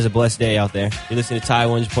everyone has a blessed day out there. You're listening to Tide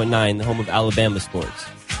 100.9, the home of Alabama sports.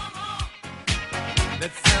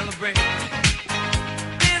 Let's celebrate.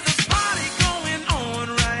 There's a party going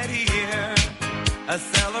on right here. A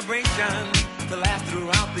celebration.